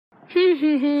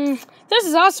This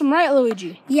is awesome, right,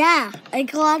 Luigi? Yeah, I'm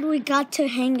glad we got to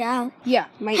hang out. Yeah.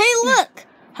 Hey, look!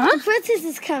 Huh? The princess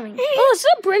is coming. Oh, what's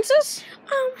up, princess?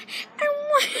 I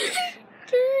wonder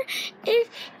if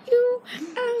you,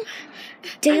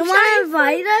 do you want to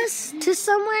invite us to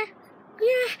somewhere?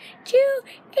 Yeah, to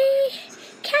a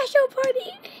casual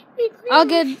party. I'll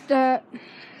get that.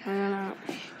 I don't know.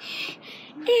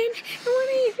 And I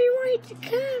wonder if you wanted to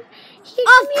come.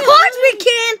 Of course we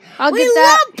can. We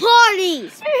love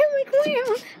parties.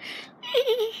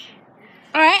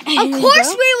 All right. Of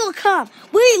course we will come.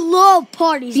 We love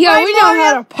parties. Yeah, right, we know Mario?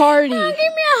 how to party. Give me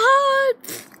a hug.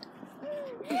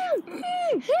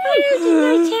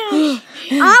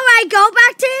 All right, go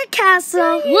back to your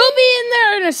castle. We'll be in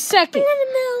there in a second.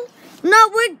 No,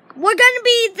 we're gonna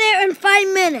be there in 5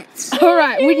 minutes. All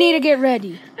right, we need to get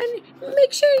ready. And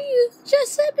make sure you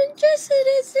dress up and dress it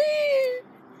as in.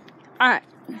 All right,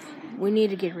 we need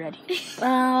to get ready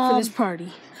for this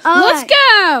party. Let's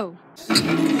go.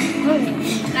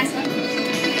 Nice one.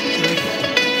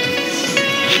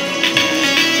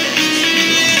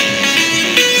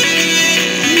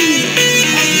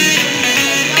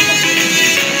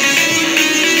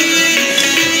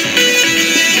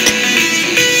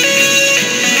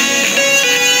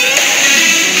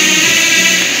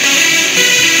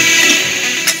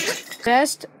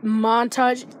 Best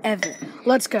montage ever.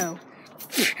 Let's go.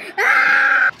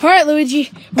 All right,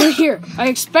 Luigi, we're here. I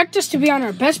expect us to be on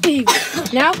our best behavior.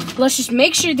 Now, let's just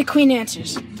make sure the queen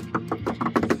answers.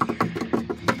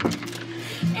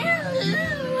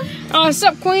 Oh, what's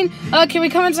up, queen? Can we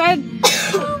come inside?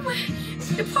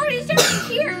 The party's over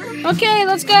here. Okay,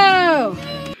 let's go.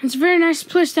 It's a very nice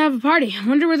place to have a party. I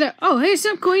wonder where the... Oh, hey, what's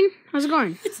up, queen? How's it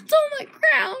going? It's still on my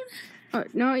crown. Oh,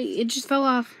 no, it just fell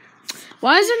off.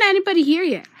 Why isn't anybody here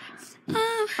yet?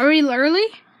 Are we early?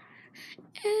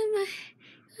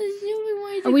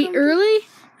 Are we early?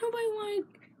 Nobody wanted,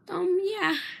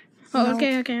 yeah. Oh,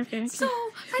 No. Okay. So,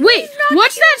 Wait,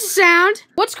 what's that sound?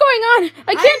 What's going on?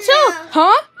 I can't tell.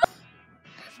 Huh?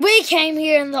 We came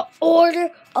here in the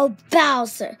order of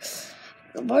Bowser.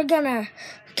 We're gonna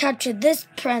capture this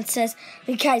princess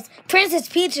because Princess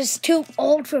Peach is too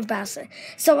old for Bowser.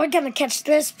 So we're gonna catch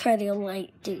this pretty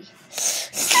lady.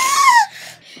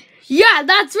 Yeah,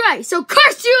 that's right. So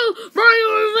curse you,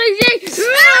 Mario and Luigi!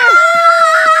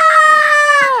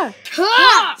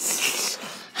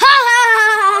 Help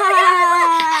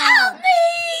me!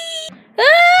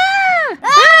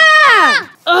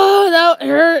 Oh, that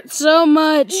hurt so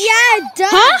much. Yeah, it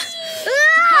does.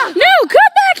 Huh? No,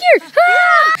 come back here.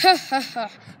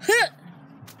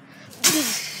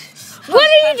 What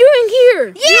are you doing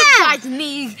here? Yeah. You guys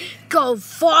need to go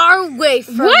far away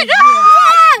from What? here.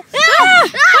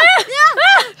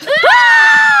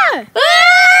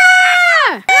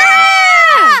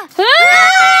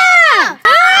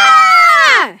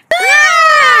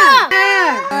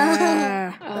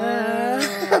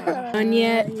 Done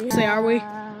yet? Say, are we? What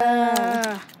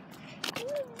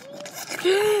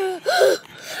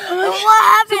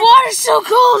happened? The water's so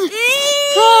cold.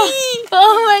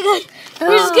 Oh my god.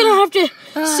 We're just gonna have to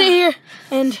sit here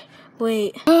and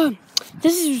wait.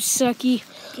 This is sucky.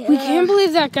 We can't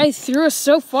believe that guy threw us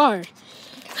so far.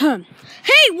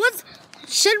 Hey,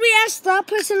 should we ask that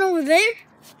person over there?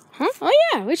 Huh? Oh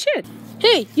yeah, we should.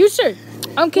 Hey, you sir.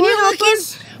 Can you help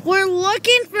us? We're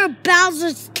looking for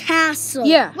Bowser's castle.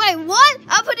 Yeah. Wait, what?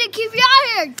 I'm gonna keep you out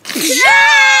here.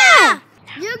 Yeah!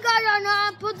 You guys are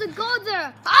not supposed to go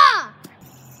there. Ah!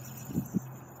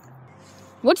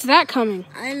 What's that coming?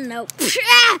 I don't know.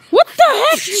 What the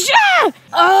heck?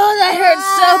 Oh, that hurts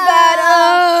so bad.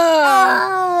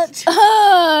 Ouch.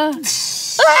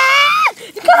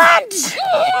 Come on!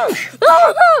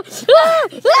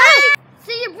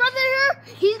 See your brother here?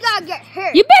 He's gotta get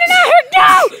hurt. You better not hurt.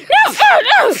 No!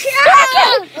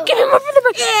 Get him over the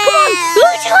back. Come on,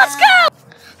 Luigi, let's go!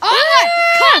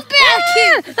 Come back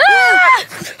here!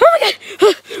 Oh my god!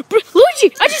 Luigi,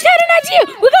 I just had an idea!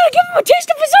 We gotta give him a taste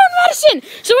of his own medicine!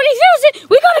 So when he throws it,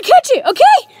 we gotta catch it,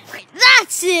 okay?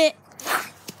 That's it!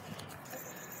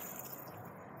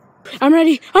 I'm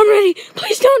ready!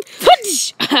 Please don't!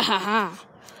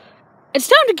 It's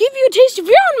time to give you a taste of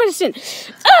your own medicine!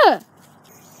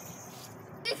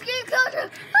 It's getting closer!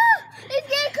 It's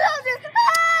getting closer!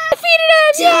 Defeated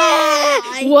him!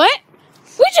 Yeah! What?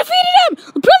 We defeated him!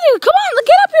 Brother, come on,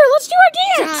 get up here, let's do our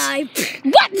dance!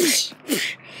 What?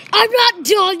 I'm not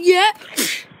done yet!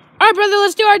 Alright, brother,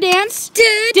 let's do our dance. Do,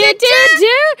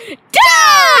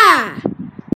 Da!